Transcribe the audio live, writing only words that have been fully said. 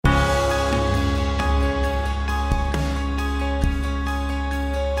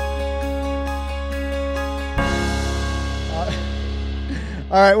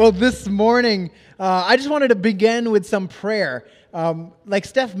All right, well, this morning, I just wanted to begin with some prayer. Like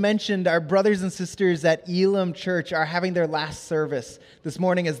Steph mentioned, our brothers and sisters at Elam Church are having their last service this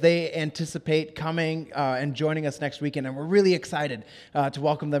morning as they anticipate coming and joining us next weekend, and we're really excited to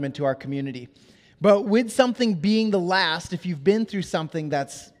welcome them into our community. But with something being the last, if you've been through something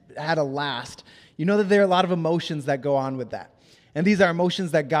that's had a last, you know that there are a lot of emotions that go on with that. And these are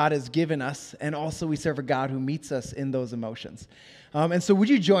emotions that God has given us, and also we serve a God who meets us in those emotions. And so would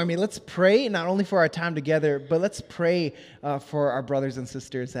you join me? Let's pray, not only for our time together, but let's pray for our brothers and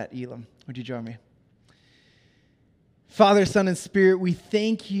sisters at Elam. Would you join me? Father, Son, and Spirit, we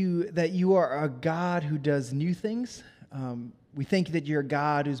thank you that you are a God who does new things. We thank you that you're a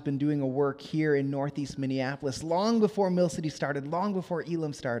God who's been doing a work here in Northeast Minneapolis long before Mill City started, long before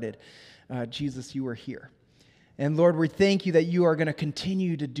Elam started. Jesus, you were here. And Lord, we thank you that you are going to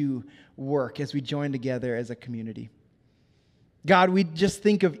continue to do work as we join together as a community. God, we just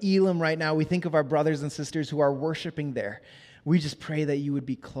think of Elam right now. We think of our brothers and sisters who are worshiping there. We just pray that you would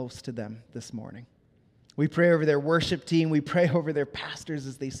be close to them this morning. We pray over their worship team. We pray over their pastors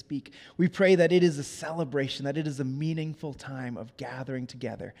as they speak. We pray that it is a celebration, that it is a meaningful time of gathering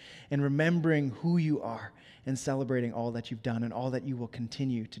together and remembering who you are and celebrating all that you've done and all that you will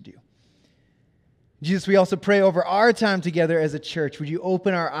continue to do. Jesus, we also pray over our time together as a church. Would you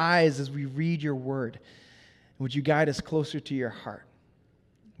open our eyes as we read your word? Would you guide us closer to your heart?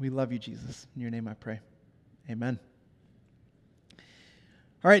 We love you, Jesus. In your name I pray. Amen.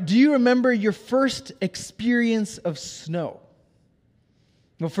 All right, do you remember your first experience of snow?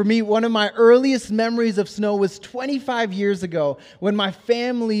 Well, for me, one of my earliest memories of snow was 25 years ago when my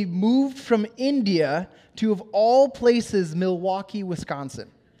family moved from India to, of all places, Milwaukee, Wisconsin.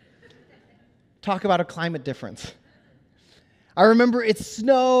 Talk about a climate difference. I remember it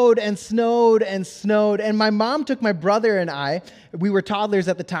snowed and snowed and snowed, and my mom took my brother and I, we were toddlers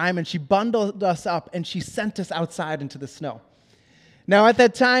at the time, and she bundled us up and she sent us outside into the snow. Now, at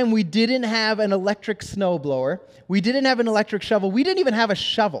that time, we didn't have an electric snowblower. We didn't have an electric shovel. We didn't even have a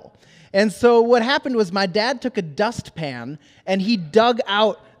shovel. And so what happened was my dad took a dustpan and he dug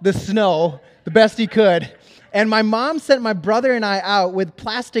out the snow the best he could. And my mom sent my brother and I out with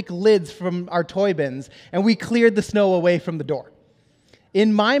plastic lids from our toy bins, and we cleared the snow away from the door.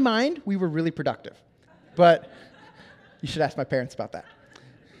 In my mind, we were really productive. But you should ask my parents about that.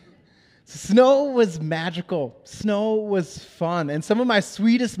 Snow was magical. Snow was fun. And some of my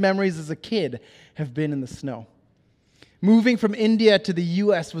sweetest memories as a kid have been in the snow. Moving from India to the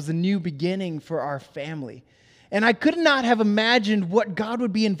U.S. was a new beginning for our family. And I could not have imagined what God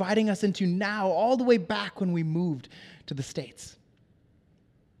would be inviting us into now, all the way back when we moved to the States.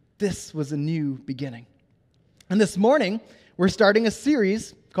 This was a new beginning. And this morning, we're starting a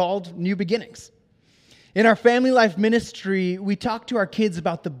series called New Beginnings. In our family life ministry, we talk to our kids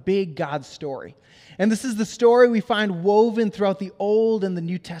about the big God story. And this is the story we find woven throughout the Old and the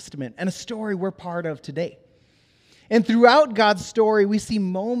New Testament, and a story we're part of today. And throughout God's story, we see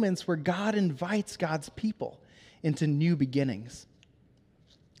moments where God invites God's people into new beginnings.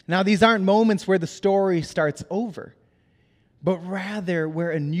 Now, these aren't moments where the story starts over, but rather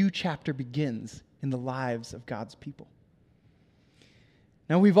where a new chapter begins in the lives of God's people.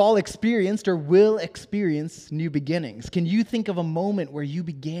 Now, we've all experienced or will experience new beginnings. Can you think of a moment where you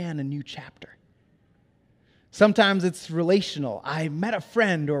began a new chapter? Sometimes it's relational. I met a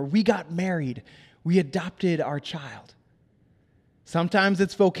friend, or we got married. We adopted our child. Sometimes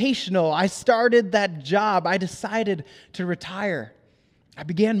it's vocational. I started that job. I decided to retire. I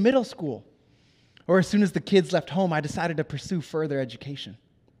began middle school. Or as soon as the kids left home, I decided to pursue further education.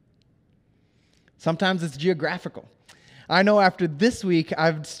 Sometimes it's geographical. I know after this week,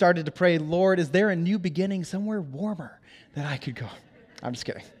 I've started to pray, Lord, is there a new beginning somewhere warmer that I could go? I'm just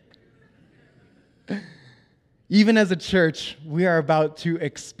kidding. Even as a church, we are about to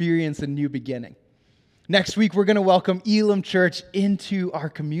experience a new beginning. Next week, we're going to welcome Elam Church into our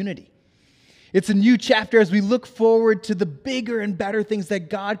community. It's a new chapter as we look forward to the bigger and better things that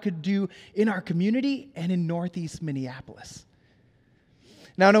God could do in our community and in Northeast Minneapolis.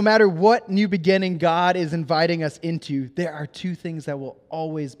 Now, no matter what new beginning God is inviting us into, there are two things that will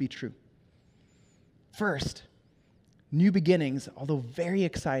always be true. First, new beginnings, although very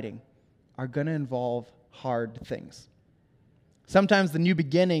exciting, are going to involve hard things. Sometimes the new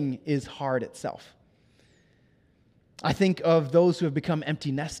beginning is hard itself. I think of those who have become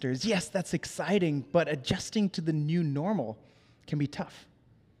empty nesters. Yes, that's exciting, but adjusting to the new normal can be tough.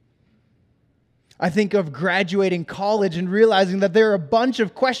 I think of graduating college and realizing that there are a bunch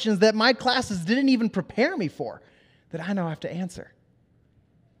of questions that my classes didn't even prepare me for that I now have to answer.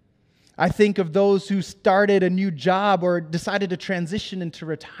 I think of those who started a new job or decided to transition into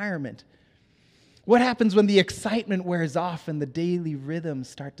retirement. What happens when the excitement wears off and the daily rhythms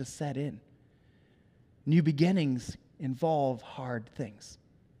start to set in? New beginnings involve hard things.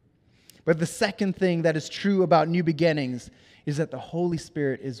 But the second thing that is true about new beginnings is that the Holy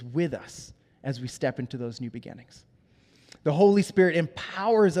Spirit is with us as we step into those new beginnings. The Holy Spirit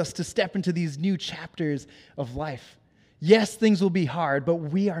empowers us to step into these new chapters of life. Yes, things will be hard, but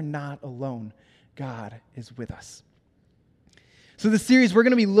we are not alone. God is with us. So this series, we're going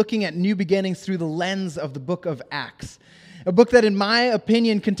to be looking at new beginnings through the lens of the book of Acts, a book that, in my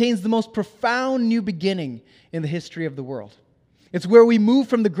opinion, contains the most profound new beginning in the history of the world. It's where we move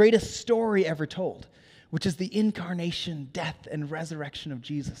from the greatest story ever told, which is the incarnation, death, and resurrection of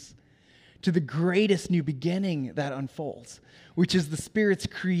Jesus, to the greatest new beginning that unfolds, which is the Spirit's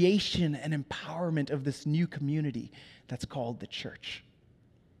creation and empowerment of this new community that's called the church.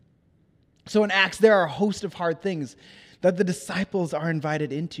 So in Acts, there are a host of hard things that the disciples are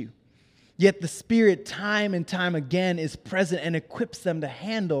invited into. Yet the Spirit, time and time again, is present and equips them to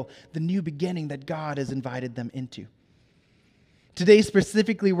handle the new beginning that God has invited them into. Today,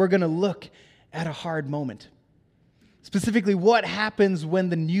 specifically, we're going to look at a hard moment. Specifically, what happens when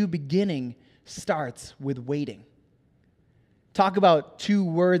the new beginning starts with waiting. Talk about two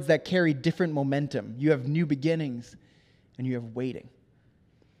words that carry different momentum. You have new beginnings and you have waiting.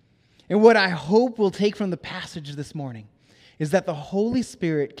 And what I hope we'll take from the passage this morning is that the Holy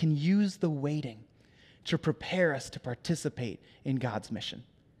Spirit can use the waiting to prepare us to participate in God's mission.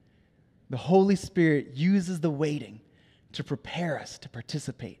 The Holy Spirit uses the waiting to prepare us to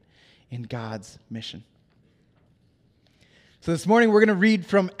participate in God's mission. So this morning we're going to read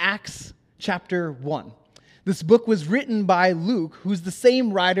from Acts chapter 1. This book was written by Luke, who's the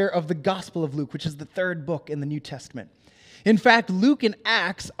same writer of the Gospel of Luke, which is the third book in the New Testament. In fact, Luke and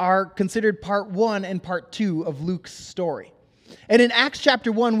Acts are considered part 1 and part 2 of Luke's story. And in Acts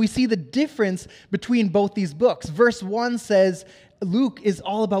chapter 1, we see the difference between both these books. Verse 1 says Luke is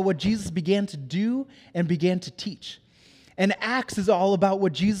all about what Jesus began to do and began to teach. And Acts is all about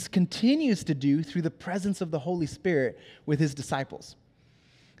what Jesus continues to do through the presence of the Holy Spirit with his disciples.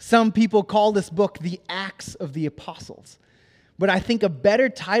 Some people call this book the Acts of the Apostles. But I think a better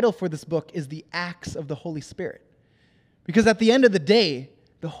title for this book is the Acts of the Holy Spirit. Because at the end of the day,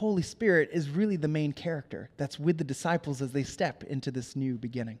 the Holy Spirit is really the main character that's with the disciples as they step into this new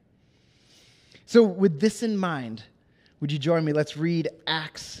beginning. So with this in mind, would you join me? Let's read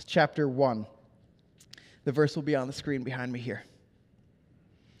Acts chapter 1. The verse will be on the screen behind me here.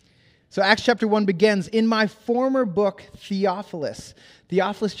 So Acts chapter 1 begins, "In my former book, Theophilus."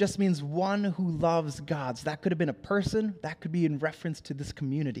 Theophilus just means one who loves God. So that could have been a person. That could be in reference to this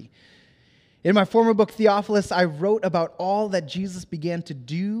community. "In my former book, Theophilus, I wrote about all that Jesus began to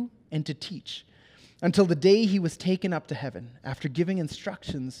do and to teach until the day he was taken up to heaven, after giving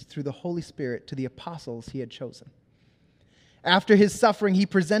instructions through the Holy Spirit to the apostles he had chosen. After his suffering, he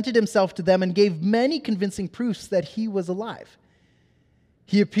presented himself to them and gave many convincing proofs that he was alive.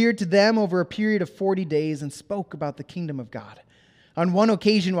 He appeared to them over a period of 40 days and spoke about the kingdom of God. On one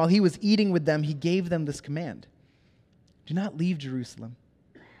occasion, while he was eating with them, he gave them this command: 'Do not leave Jerusalem,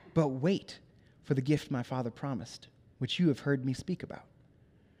 but wait for the gift my Father promised, which you have heard me speak about.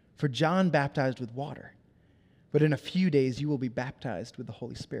 For John baptized with water, but in a few days you will be baptized with the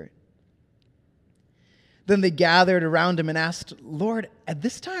Holy Spirit.' Then they gathered around him and asked, 'Lord, at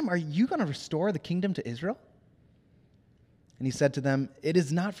this time are you going to restore the kingdom to Israel?' And he said to them, 'It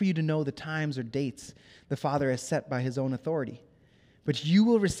is not for you to know the times or dates the Father has set by his own authority, but you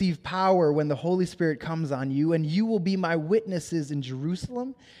will receive power when the Holy Spirit comes on you, and you will be my witnesses in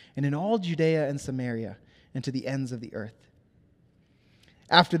Jerusalem and in all Judea and Samaria and to the ends of the earth.'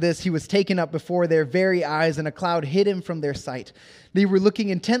 After this, he was taken up before their very eyes, and a cloud hid him from their sight. They were looking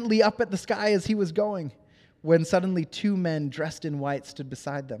intently up at the sky as he was going, when suddenly 2 men dressed in white stood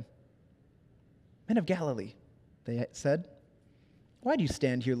beside them. 'Men of Galilee,' they said, 'why do you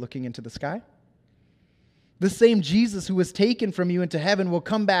stand here looking into the sky? The same Jesus who was taken from you into heaven will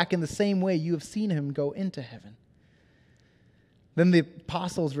come back in the same way you have seen him go into heaven.' Then the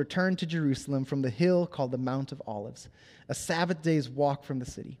apostles returned to Jerusalem from the hill called the Mount of Olives, a Sabbath day's walk from the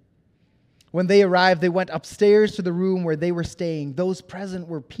city. When they arrived, they went upstairs to the room where they were staying. Those present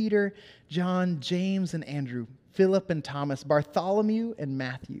were Peter, John, James, and Andrew, Philip and Thomas, Bartholomew and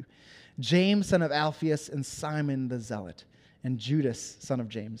Matthew, James, son of Alphaeus, and Simon the Zealot, and Judas, son of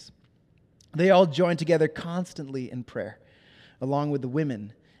James. They all joined together constantly in prayer, along with the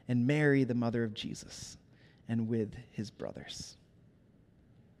women and Mary, the mother of Jesus, and with his brothers."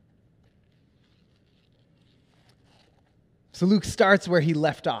 So Luke starts where he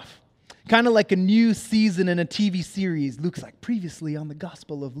left off. Kind of like a new season in a TV series. Luke's like, previously on the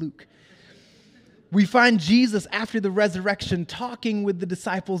Gospel of Luke. We find Jesus after the resurrection talking with the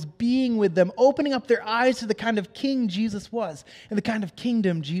disciples, being with them, opening up their eyes to the kind of king Jesus was and the kind of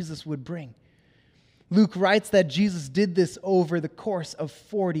kingdom Jesus would bring. Luke writes that Jesus did this over the course of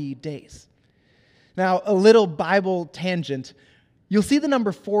 40 days. Now, a little Bible tangent. You'll see the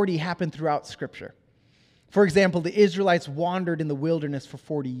number 40 happen throughout Scripture. For example, the Israelites wandered in the wilderness for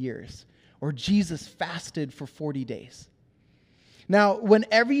 40 years, or Jesus fasted for 40 days. Now,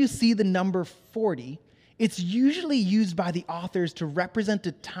 whenever you see the number 40, it's usually used by the authors to represent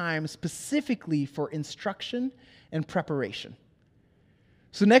a time specifically for instruction and preparation.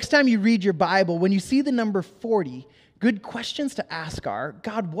 So next time you read your Bible, when you see the number 40, good questions to ask are,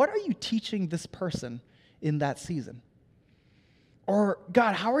 God, what are you teaching this person in that season? Or,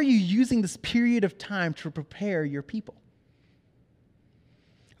 God, how are you using this period of time to prepare your people?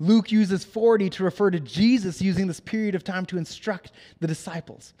 Luke uses 40 to refer to Jesus using this period of time to instruct the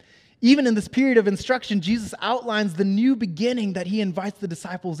disciples. Even in this period of instruction, Jesus outlines the new beginning that he invites the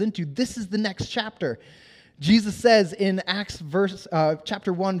disciples into. This is the next chapter. Jesus says in Acts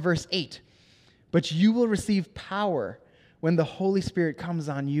chapter 1, verse 8, "But you will receive power when the Holy Spirit comes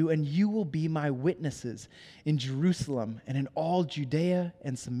on you, and you will be my witnesses in Jerusalem and in all Judea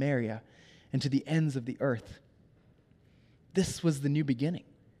and Samaria and to the ends of the earth." This was the new beginning.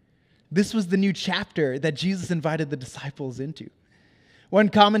 This was the new chapter that Jesus invited the disciples into. One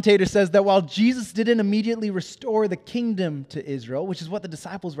commentator says that while Jesus didn't immediately restore the kingdom to Israel, which is what the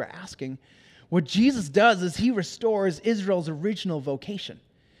disciples were asking, what Jesus does is he restores Israel's original vocation.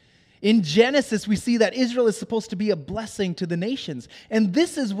 In Genesis, we see that Israel is supposed to be a blessing to the nations. And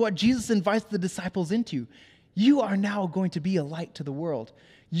this is what Jesus invites the disciples into. You are now going to be a light to the world.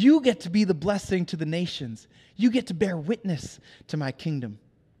 You get to be the blessing to the nations. You get to bear witness to my kingdom.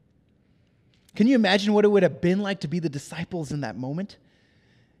 Can you imagine what it would have been like to be the disciples in that moment?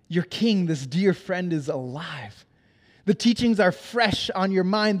 Your king, this dear friend, is alive. The teachings are fresh on your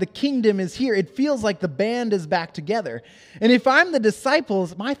mind. The kingdom is here. It feels like the band is back together. And if I'm the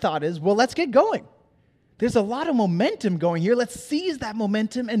disciples, my thought is, well, let's get going. There's a lot of momentum going here. Let's seize that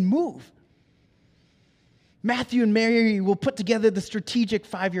momentum and move. Matthew and Mary will put together the strategic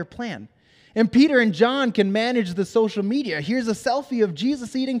 5-year plan. And Peter and John can manage the social media. Here's a selfie of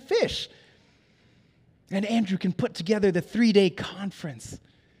Jesus eating fish. And Andrew can put together the 3-day conference.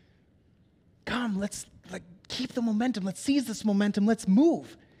 Come, let's keep the momentum. Let's seize this momentum. Let's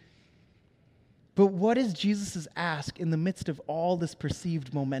move. But what is Jesus' ask in the midst of all this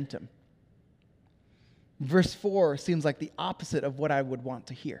perceived momentum? Verse 4 seems like the opposite of what I would want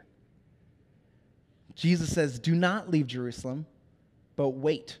to hear. Jesus says, "Do not leave Jerusalem, but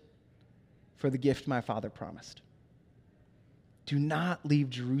wait for the gift my Father promised." Do not leave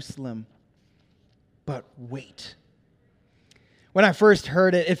Jerusalem, but wait. When I first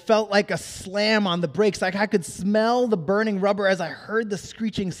heard it, it felt like a slam on the brakes, like I could smell the burning rubber as I heard the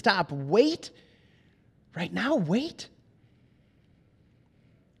screeching stop. Wait? Right now, wait?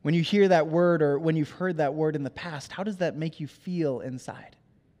 When you hear that word or when you've heard that word in the past, how does that make you feel inside?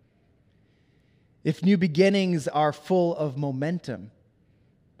 If new beginnings are full of momentum,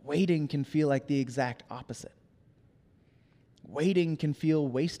 waiting can feel like the exact opposite. Waiting can feel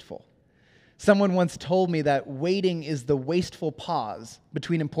wasteful. Someone once told me that waiting is the wasteful pause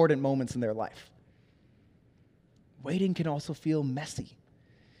between important moments in their life. Waiting can also feel messy.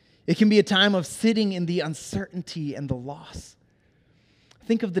 It can be a time of sitting in the uncertainty and the loss.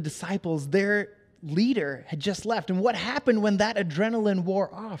 Think of the disciples. Their leader had just left. And what happened when that adrenaline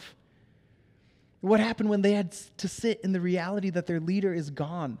wore off? What happened when they had to sit in the reality that their leader is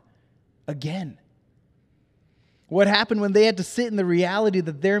gone again? What happened when they had to sit in the reality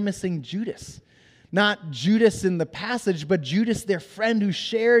that they're missing Judas? Not Judas in the passage, but Judas, their friend who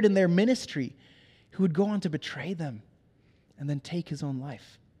shared in their ministry, who would go on to betray them and then take his own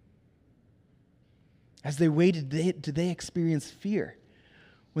life. As they waited, did they experience fear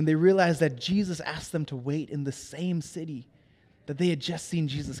when they realized that Jesus asked them to wait in the same city that they had just seen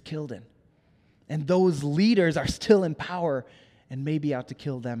Jesus killed in? And those leaders are still in power and maybe out to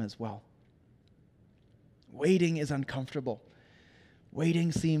kill them as well. Waiting is uncomfortable.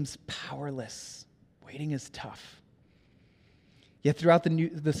 Waiting seems powerless. Waiting is tough. Yet throughout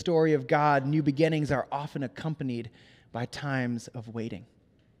the story of God, new beginnings are often accompanied by times of waiting.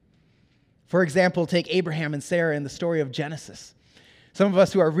 For example, take Abraham and Sarah in the story of Genesis. Some of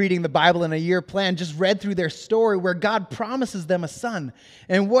us who are reading the Bible in a year plan just read through their story where God promises them a son.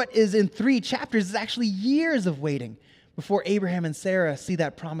 And what is in 3 chapters is actually years of waiting before Abraham and Sarah see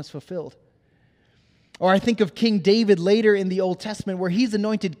that promise fulfilled. Or I think of King David later in the Old Testament where he's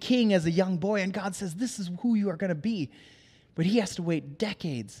anointed king as a young boy and God says, this is who you are going to be. But he has to wait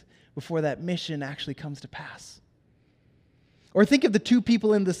decades before that mission actually comes to pass. Or think of the two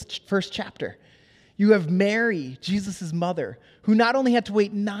people in this first chapter. You have Mary, Jesus' mother, who not only had to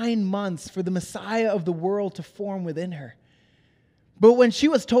wait 9 months for the Messiah of the world to form within her, but when she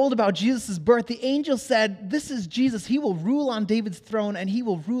was told about Jesus' birth, the angel said, this is Jesus. He will rule on David's throne and he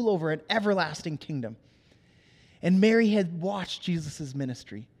will rule over an everlasting kingdom. And Mary had watched Jesus'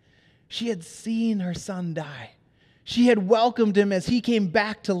 ministry. She had seen her son die. She had welcomed him as he came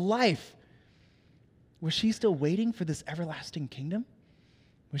back to life. Was she still waiting for this everlasting kingdom?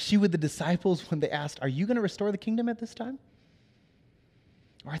 Was she with the disciples when they asked, are you going to restore the kingdom at this time?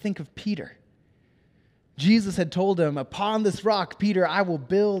 Or I think of Peter. Jesus had told him, upon this rock, Peter, I will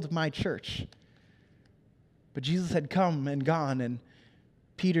build my church. But Jesus had come and gone, and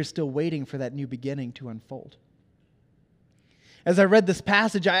Peter's still waiting for that new beginning to unfold. As I read this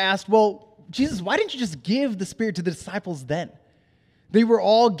passage, I asked, well, Jesus, why didn't you just give the Spirit to the disciples then? They were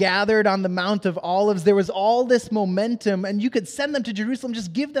all gathered on the Mount of Olives. There was all this momentum, and you could send them to Jerusalem,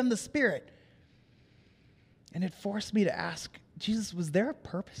 just give them the Spirit. And it forced me to ask, Jesus, was there a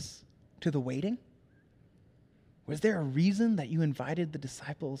purpose to the waiting? Was there a reason that you invited the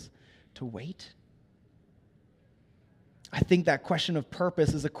disciples to wait? I think that question of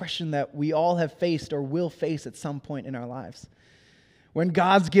purpose is a question that we all have faced or will face at some point in our lives. When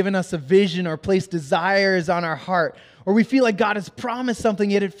God's given us a vision or placed desires on our heart, or we feel like God has promised something,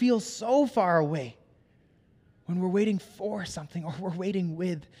 yet it feels so far away. When we're waiting for something or we're waiting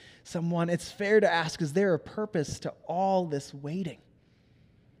with someone, it's fair to ask, is there a purpose to all this waiting?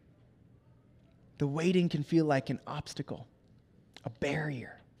 The waiting can feel like an obstacle, a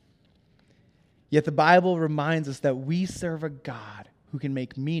barrier. Yet the Bible reminds us that we serve a God who can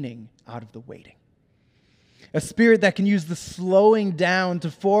make meaning out of the waiting. A Spirit that can use the slowing down to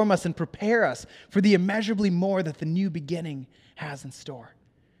form us and prepare us for the immeasurably more that the new beginning has in store.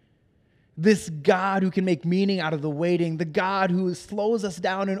 This God who can make meaning out of the waiting, the God who slows us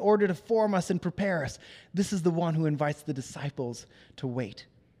down in order to form us and prepare us, this is the one who invites the disciples to wait.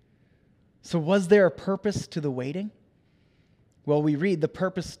 So was there a purpose to the waiting? Well, we read the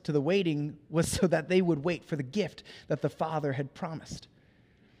purpose to the waiting was so that they would wait for the gift that the Father had promised.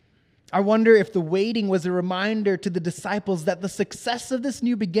 I wonder if the waiting was a reminder to the disciples that the success of this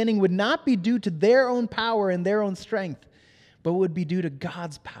new beginning would not be due to their own power and their own strength, but would be due to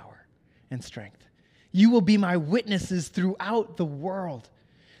God's power and strength. You will be my witnesses throughout the world.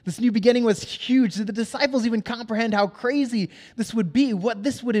 This new beginning was huge. Did the disciples even comprehend how crazy this would be, what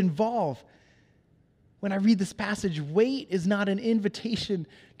this would involve? When I read this passage, wait is not an invitation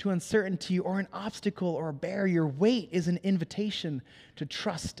to uncertainty or an obstacle or a barrier. Wait is an invitation to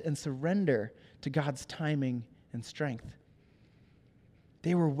trust and surrender to God's timing and strength.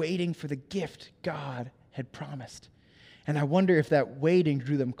 They were waiting for the gift God had promised. And I wonder if that waiting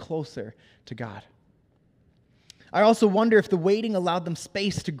drew them closer to God. I also wonder if the waiting allowed them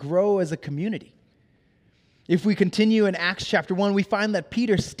space to grow as a community. If we continue in Acts chapter 1, we find that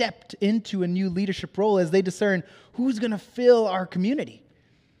Peter stepped into a new leadership role as they discern who's going to fill our community.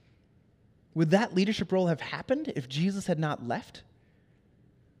 Would that leadership role have happened if Jesus had not left?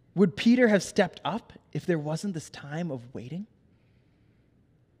 Would Peter have stepped up if there wasn't this time of waiting?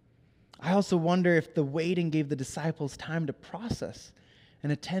 I also wonder if the waiting gave the disciples time to process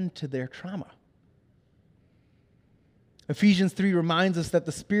and attend to their trauma. Ephesians 3 reminds us that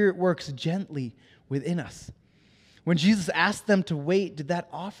the Spirit works gently within us. When Jesus asked them to wait, did that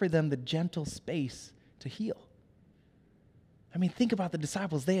offer them the gentle space to heal? I mean, think about the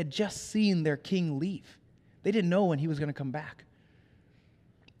disciples. They had just seen their king leave. They didn't know when he was going to come back.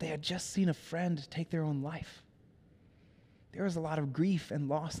 They had just seen a friend take their own life. There was a lot of grief and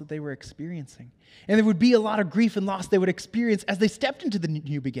loss that they were experiencing. And there would be a lot of grief and loss they would experience as they stepped into the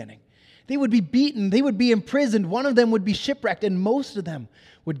new beginning. They would be beaten. They would be imprisoned. One of them would be shipwrecked, and most of them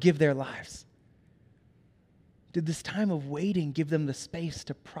would give their lives. Did this time of waiting give them the space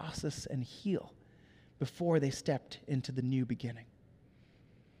to process and heal before they stepped into the new beginning?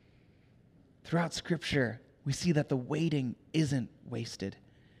 Throughout Scripture, we see that the waiting isn't wasted,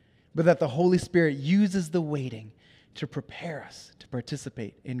 but that the Holy Spirit uses the waiting to prepare us to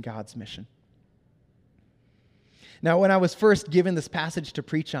participate in God's mission. Now, when I was first given this passage to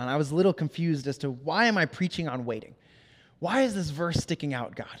preach on, I was a little confused as to why am I preaching on waiting? Why is this verse sticking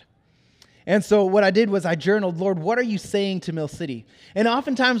out, God? And so what I did was I journaled, Lord, what are you saying to Mill City? And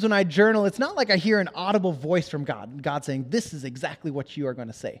oftentimes when I journal, it's not like I hear an audible voice from God saying, this is exactly what you are going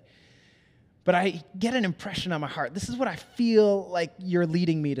to say. But I get an impression on my heart. This is what I feel like you're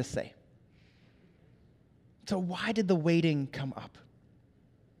leading me to say. So why did the waiting come up?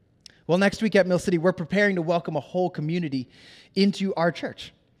 Well, next week at Mill City, we're preparing to welcome a whole community into our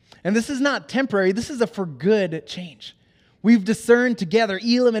church. And this is not temporary. This is a for good change. We've discerned together,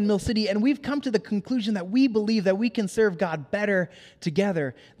 Elam and Mill City, and we've come to the conclusion that we believe that we can serve God better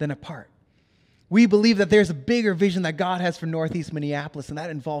together than apart. We believe that there's a bigger vision that God has for Northeast Minneapolis, and that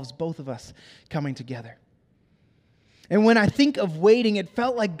involves both of us coming together. And when I think of waiting, it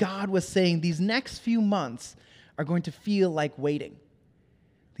felt like God was saying these next few months are going to feel like waiting.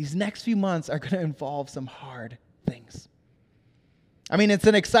 These next few months are going to involve some hard things. I mean, it's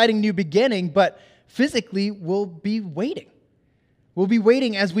an exciting new beginning, but physically we'll be waiting. We'll be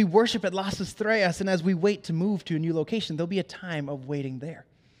waiting as we worship at Las Estrellas and as we wait to move to a new location. There'll be a time of waiting there.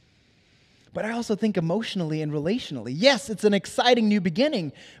 But I also think emotionally and relationally. Yes, it's an exciting new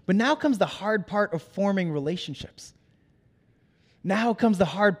beginning, but now comes the hard part of forming relationships. Now comes the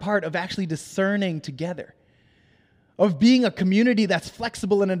hard part of actually discerning together, of being a community that's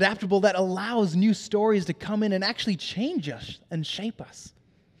flexible and adaptable, that allows new stories to come in and actually change us and shape us.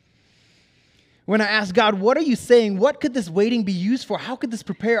 When I asked God, what are you saying? What could this waiting be used for? How could this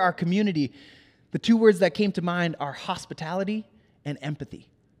prepare our community? The two words that came to mind are hospitality and empathy.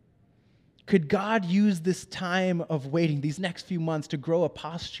 Could God use this time of waiting, these next few months, to grow a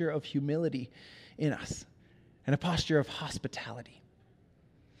posture of humility in us and a posture of hospitality?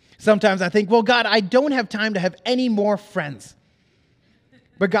 Sometimes I think, well, God, I don't have time to have any more friends.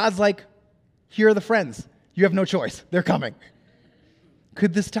 But God's like, here are the friends. You have no choice. They're coming.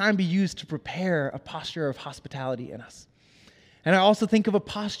 Could this time be used to prepare a posture of hospitality in us? And I also think of a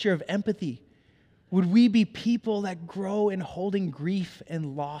posture of empathy. Would we be people that grow in holding grief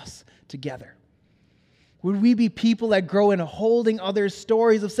and loss together? Would we be people that grow in holding others'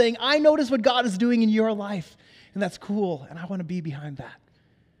 stories of saying, I notice what God is doing in your life, and that's cool, and I want to be behind that?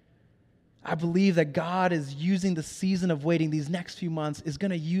 I believe that God is using the season of waiting, these next few months, is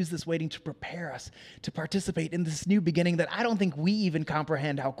going to use this waiting to prepare us to participate in this new beginning that I don't think we even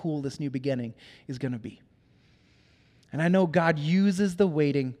comprehend how cool this new beginning is going to be. And I know God uses the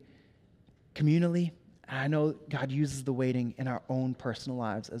waiting communally. I know God uses the waiting in our own personal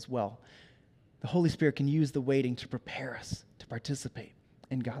lives as well. The Holy Spirit can use the waiting to prepare us to participate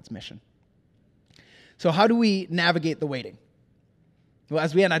in God's mission. So how do we navigate the waiting? Well,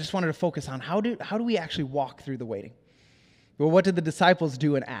 as we end, I just wanted to focus on how do we actually walk through the waiting? Well, what did the disciples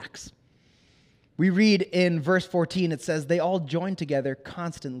do in Acts? We read in verse 14, it says, they all joined together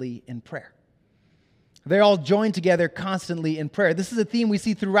constantly in prayer. They all join together constantly in prayer. This is a theme we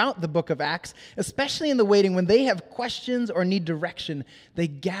see throughout the book of Acts, especially in the waiting. When they have questions or need direction, they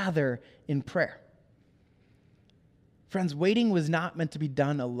gather in prayer. Friends, waiting was not meant to be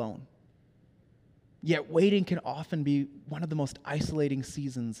done alone. Yet waiting can often be one of the most isolating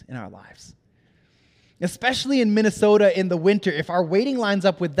seasons in our lives. Especially in Minnesota in the winter, if our waiting lines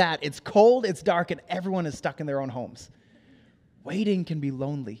up with that, it's cold, it's dark, and everyone is stuck in their own homes. Waiting can be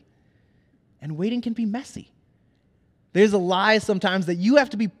lonely. And waiting can be messy. There's a lie sometimes that you have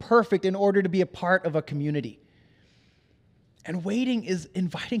to be perfect in order to be a part of a community. And waiting is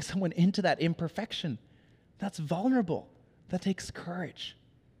inviting someone into that imperfection. That's vulnerable. That takes courage.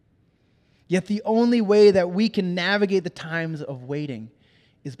 Yet the only way that we can navigate the times of waiting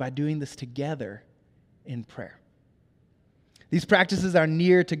is by doing this together in prayer. These practices are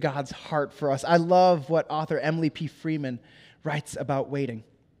near to God's heart for us. I love what author Emily P. Freeman writes about waiting.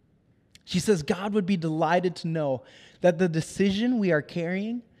 She says, God would be delighted to know that the decision we are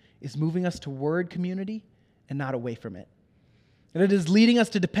carrying is moving us toward community and not away from it. That it is leading us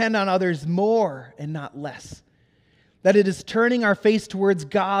to depend on others more and not less. That it is turning our face towards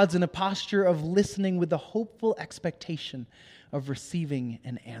God's in a posture of listening with the hopeful expectation of receiving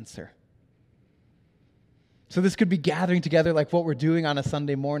an answer. So this could be gathering together like what we're doing on a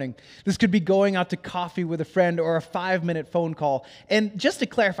Sunday morning. This could be going out to coffee with a friend or a 5-minute phone call. And just to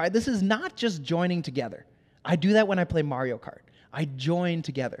clarify, this is not just joining together. I do that when I play Mario Kart. I join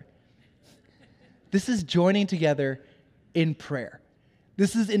together. This is joining together in prayer.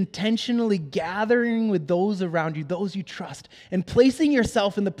 This is intentionally gathering with those around you, those you trust, and placing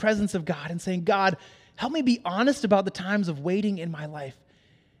yourself in the presence of God and saying, God, help me be honest about the times of waiting in my life.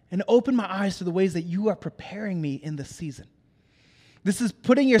 And open my eyes to the ways that you are preparing me in this season. This is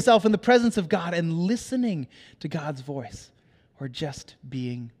putting yourself in the presence of God and listening to God's voice, or just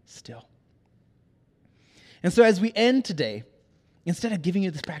being still. And so as we end today, instead of giving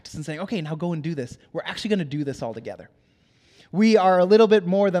you this practice and saying, okay, now go and do this, we're actually going to do this all together. We are a little bit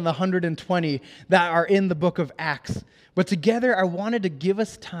more than the 120 that are in the book of Acts. But together, I wanted to give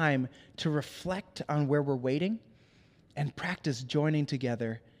us time to reflect on where we're waiting and practice joining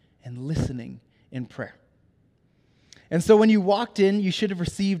together and listening in prayer. And so when you walked in, you should have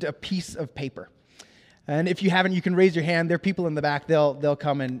received a piece of paper. And if you haven't, you can raise your hand. There are people in the back. They'll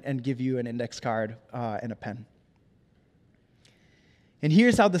come and give you an index card and a pen. And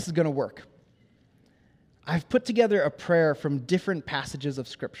here's how this is going to work. I've put together a prayer from different passages of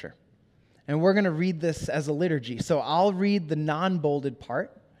Scripture. And we're going to read this as a liturgy. So I'll read the non-bolded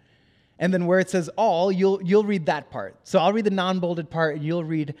part. And then where it says all, you'll read that part. So I'll read the non-bolded part, and you'll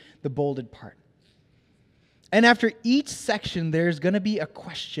read the bolded part. And after each section, there's going to be a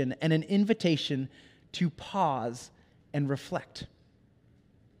question and an invitation to pause and reflect.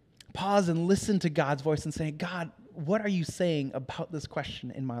 Pause and listen to God's voice and say, God, what are you saying about this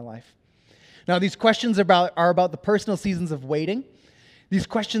question in my life? Now, these questions are about the personal seasons of waiting. These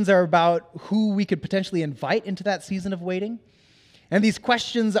questions are about who we could potentially invite into that season of waiting. And these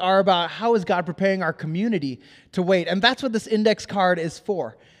questions are about how is God preparing our community to wait. And that's what this index card is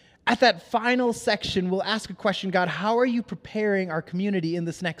for. At that final section, we'll ask a question, God, how are you preparing our community in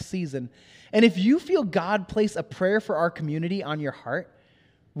this next season? And if you feel God place a prayer for our community on your heart,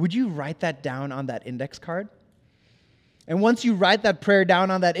 would you write that down on that index card? And once you write that prayer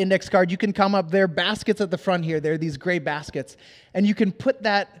down on that index card, you can come up. There are baskets at the front here. There are these gray baskets. And you can put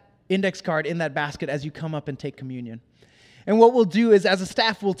that index card in that basket as you come up and take communion. And what we'll do is, as a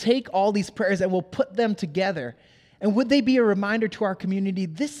staff, we'll take all these prayers and we'll put them together. And would they be a reminder to our community,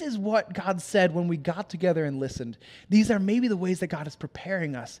 this is what God said when we got together and listened. These are maybe the ways that God is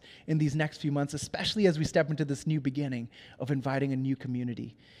preparing us in these next few months, especially as we step into this new beginning of inviting a new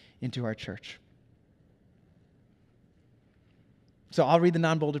community into our church. So I'll read the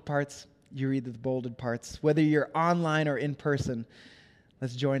non-bolded parts. You read the bolded parts. Whether you're online or in person,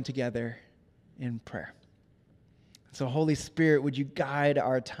 let's join together in prayer. So Holy Spirit, would you guide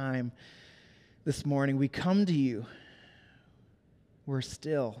our time this morning? We come to you. We're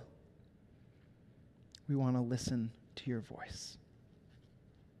still. We want to listen to your voice.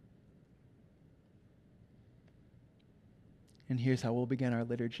 And here's how we'll begin our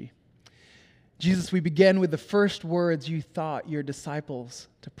liturgy. Jesus, we begin with the first words you taught your disciples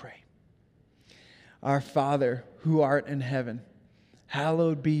to pray. Our Father, who art in heaven,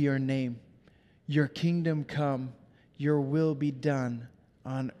 hallowed be your name. Your kingdom come, your will be done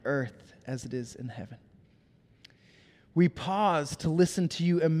on earth as it is in heaven. We pause to listen to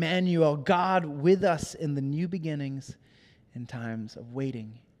you, Emmanuel, God with us in the new beginnings and times of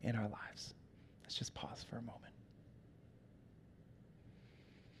waiting in our lives. Let's just pause for a moment.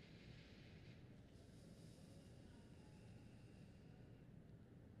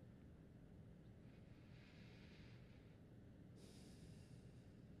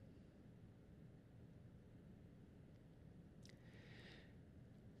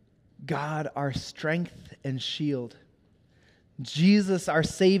 God, our strength and shield. Jesus, our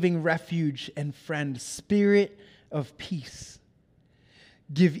saving refuge and friend. Spirit of peace.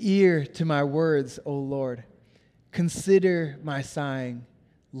 Give ear to my words, O Lord. Consider my sighing.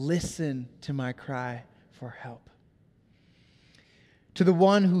 Listen to my cry for help. To the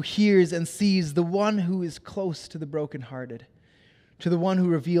one who hears and sees, the one who is close to the brokenhearted, to the one who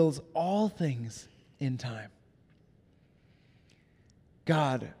reveals all things in time.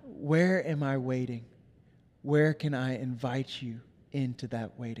 God, where am I waiting? Where can I invite you into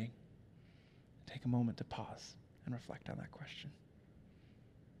that waiting? Take a moment to pause and reflect on that question.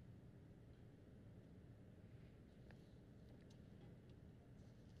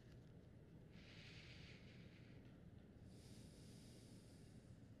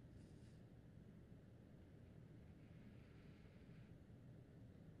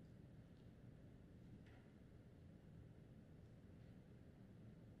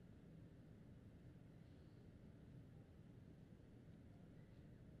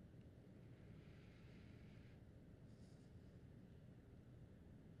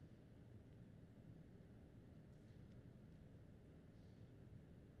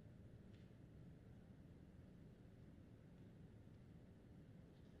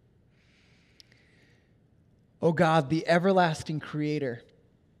 O God, the everlasting creator,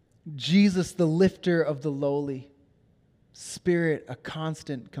 Jesus, the lifter of the lowly, Spirit, a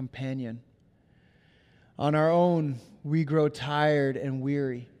constant companion. On our own, we grow tired and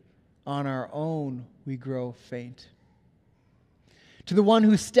weary. On our own, we grow faint. To the one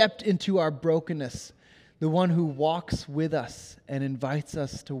who stepped into our brokenness, the one who walks with us and invites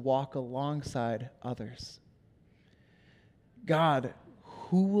us to walk alongside others. God,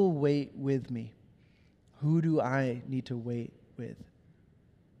 who will wait with me? Who do I need to wait with?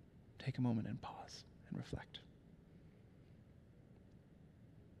 Take a moment and pause and reflect.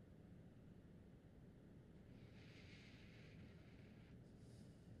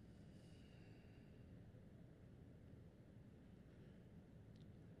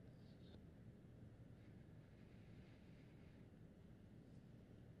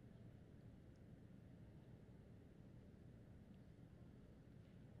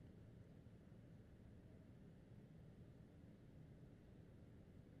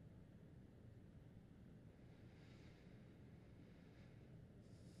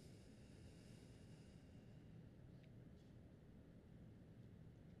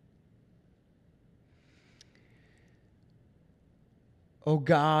 O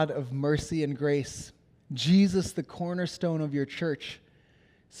God of mercy and grace, Jesus, the cornerstone of your church,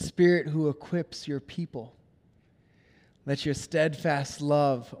 Spirit who equips your people, let your steadfast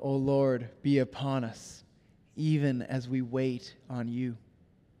love, O Lord, be upon us, even as we wait on you.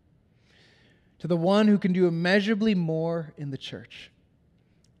 To the one who can do immeasurably more in the church,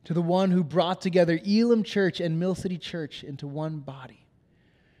 to the one who brought together Elam Church and Mill City Church into one body,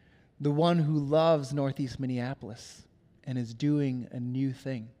 the one who loves Northeast Minneapolis and is doing a new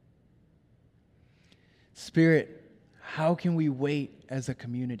thing. Spirit, how can we wait as a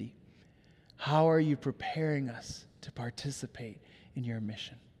community? How are you preparing us to participate in your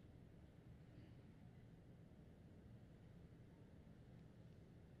mission?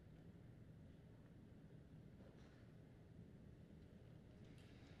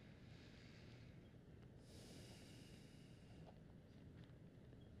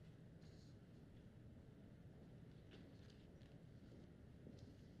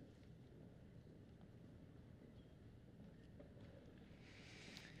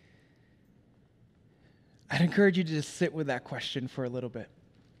 I'd encourage you to just sit with that question for a little bit.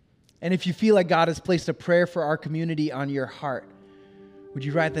 And if you feel like God has placed a prayer for our community on your heart, would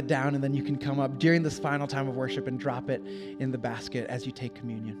you write that down, and then you can come up during this final time of worship and drop it in the basket as you take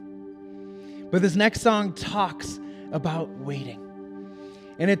communion. But this next song talks about waiting.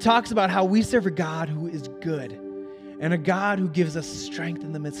 And it talks about how we serve a God who is good, and a God who gives us strength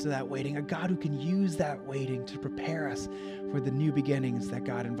in the midst of that waiting, a God who can use that waiting to prepare us for the new beginnings that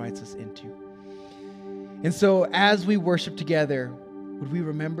God invites us into. And so as we worship together, would we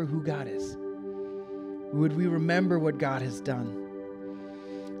remember who God is? Would we remember what God has done?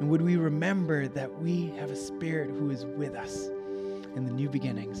 And would we remember that we have a Spirit who is with us in the new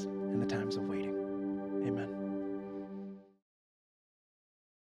beginnings and the times of waiting? Amen.